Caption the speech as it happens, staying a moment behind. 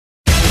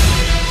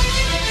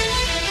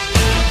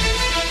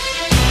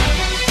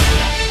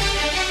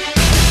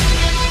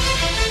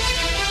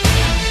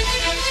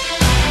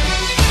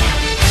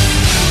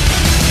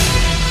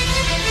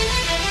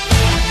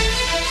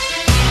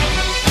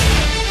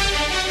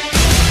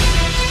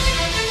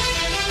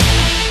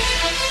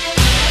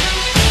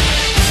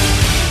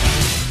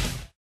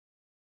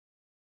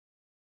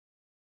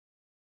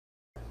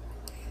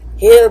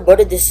Hey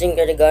everybody, this is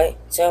Incrediguy.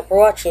 Thank you for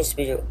watching this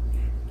video.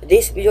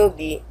 Today's video will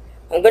be,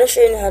 I'm gonna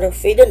show you how to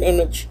fade an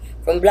image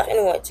from black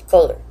and white to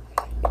color.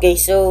 Okay,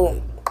 so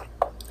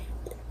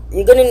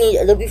you're gonna need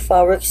Adobe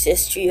Fabric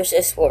CS3 or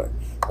CS4.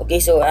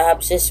 Okay, so I have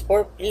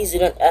CS4. Please do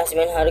not ask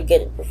me on how to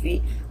get it for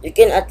free. You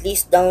can at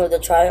least download the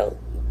trial.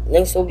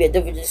 Links will be at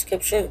the video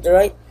description at the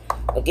right.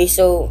 Okay,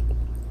 so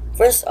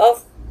first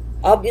off,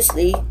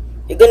 obviously,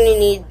 you're gonna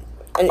need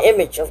an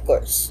image, of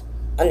course.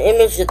 An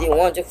image that you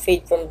want to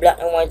fade from black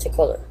and white to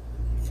color.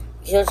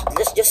 So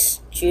let's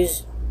just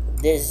choose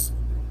this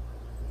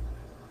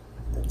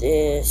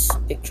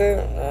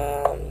picture.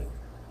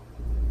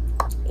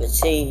 Let's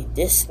say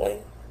this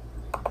one.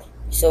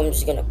 So I'm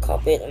just gonna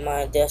copy it on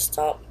my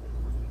desktop.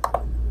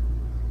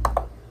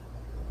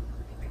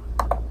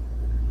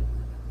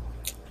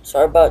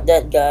 Sorry about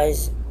that,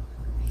 guys.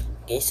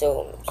 Okay,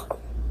 so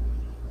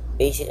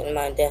paste it on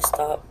my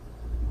desktop.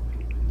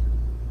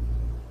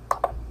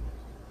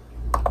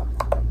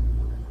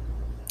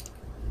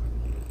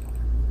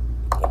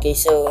 Okay,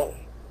 so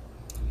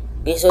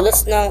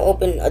let's now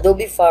open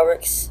Adobe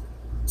Fabric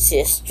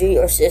CS3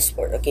 or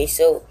CS4. Okay,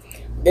 so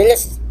then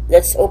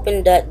let's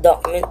open that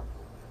document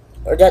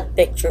or that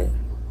picture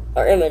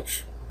or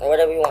image or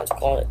whatever you want to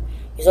call it.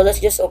 Okay, so let's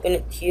just open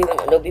it here in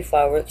Adobe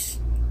Fabric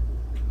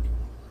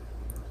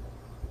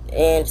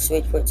and just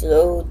wait for it to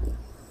load.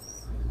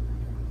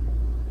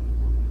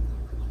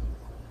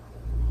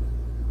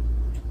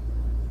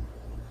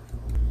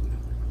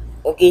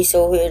 Okay,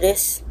 so here it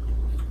is.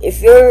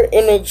 If your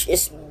image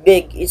is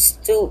big,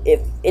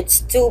 if it's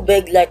too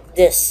big like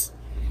this,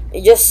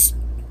 you just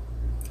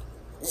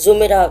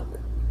zoom it out.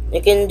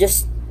 You can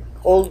just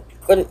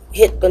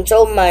hit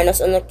Control minus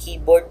on the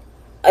keyboard.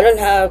 I don't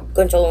have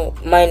Control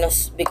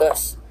minus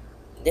because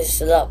this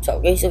is a laptop.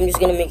 Okay, so I'm just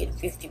gonna make it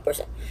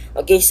 50%.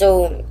 Okay,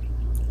 so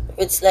if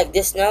it's like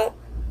this now,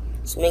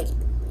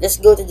 let's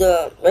go to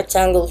the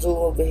rectangle tool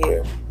over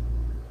here.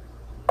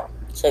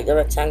 Select the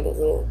rectangle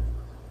tool,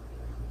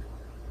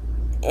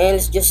 and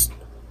let's just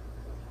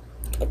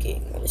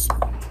what is it?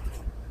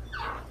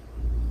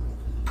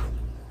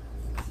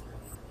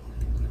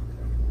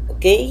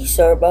 Okay,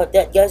 sorry about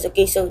that, guys.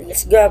 Okay, so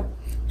let's grab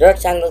the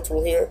rectangle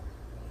tool here,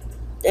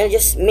 then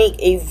just make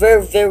a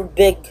very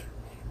big.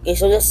 Okay,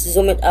 so let's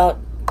zoom it out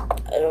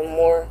a little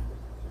more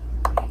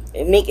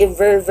and make a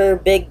very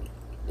big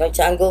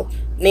rectangle.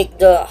 Make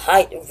the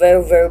height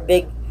very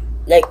big,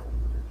 like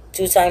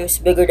 2 times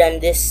bigger than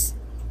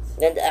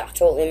the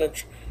actual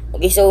image.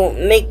 Okay, so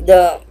make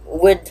the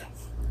width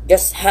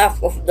just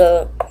half of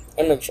the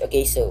image.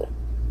 Okay, so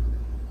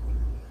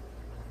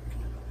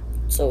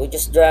we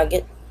just drag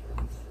it,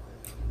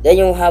 then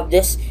you'll have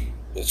this.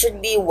 It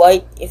should be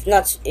white. If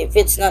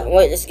it's not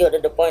white, let's go to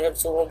the pointer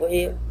tool over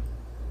here.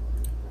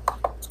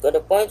 Let's go to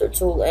the pointer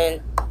tool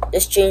and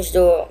let's change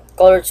the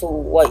color to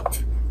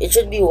white. It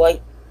should be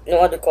white, no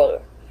other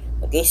color.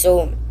 Okay,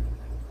 so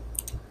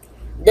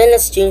then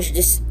let's change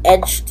this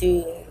edge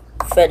to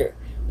feather.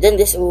 Then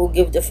this will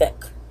give the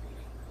effect.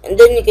 And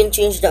then you can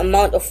change the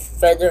amount of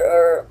feather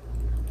or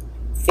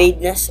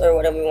fadeness or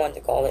whatever you want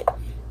to call it.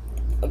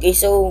 Okay,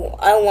 so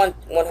I want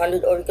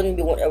 100, or it can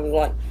be whatever you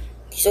want.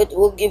 Okay, so it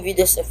will give you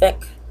this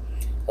effect.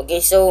 Okay,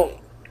 so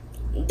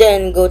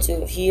then go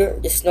to here,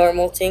 this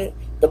normal thing,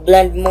 the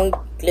blend mode,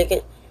 click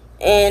it,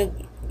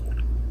 and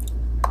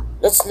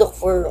let's look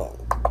for,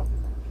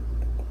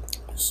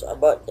 sorry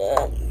about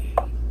that,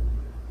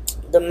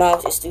 the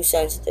mouse is too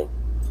sensitive.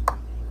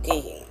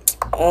 Okay,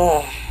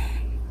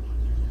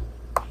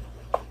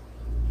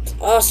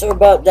 sorry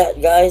about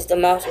that, guys. The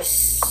mouse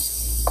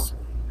is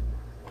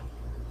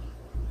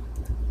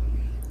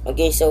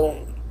okay. So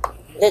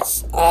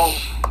let's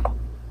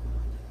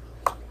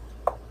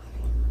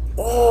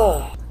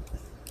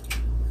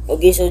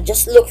okay. So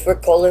just look for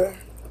color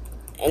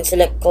and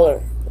select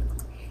color.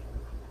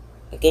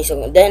 Okay,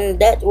 so then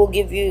that will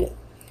give you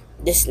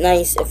this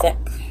nice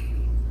effect.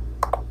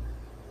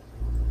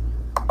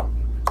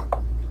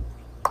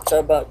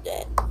 Sorry about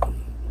that.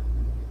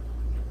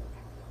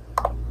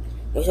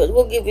 Okay, so it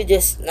will give you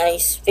this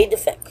nice fade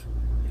effect.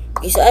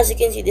 Okay, so as you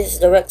can see, this is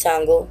the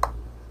rectangle.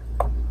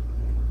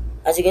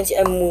 As you can see,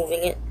 I'm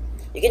moving it.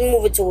 You can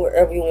move it to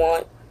wherever you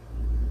want.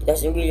 It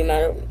doesn't really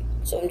matter.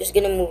 So I'm just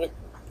gonna move it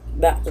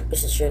back to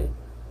position.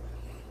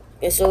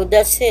 Okay, so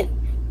that's it.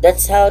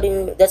 That's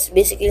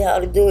basically how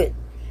to do it.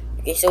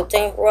 Okay, so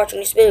thank you for watching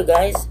this video,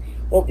 guys.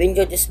 Hope you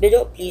enjoyed this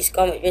video. Please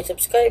comment and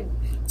subscribe.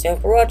 Thank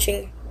you for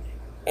watching.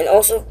 And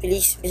also,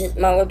 please visit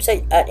my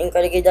website at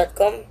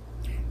incrediguy.com.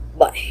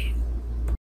 Bye.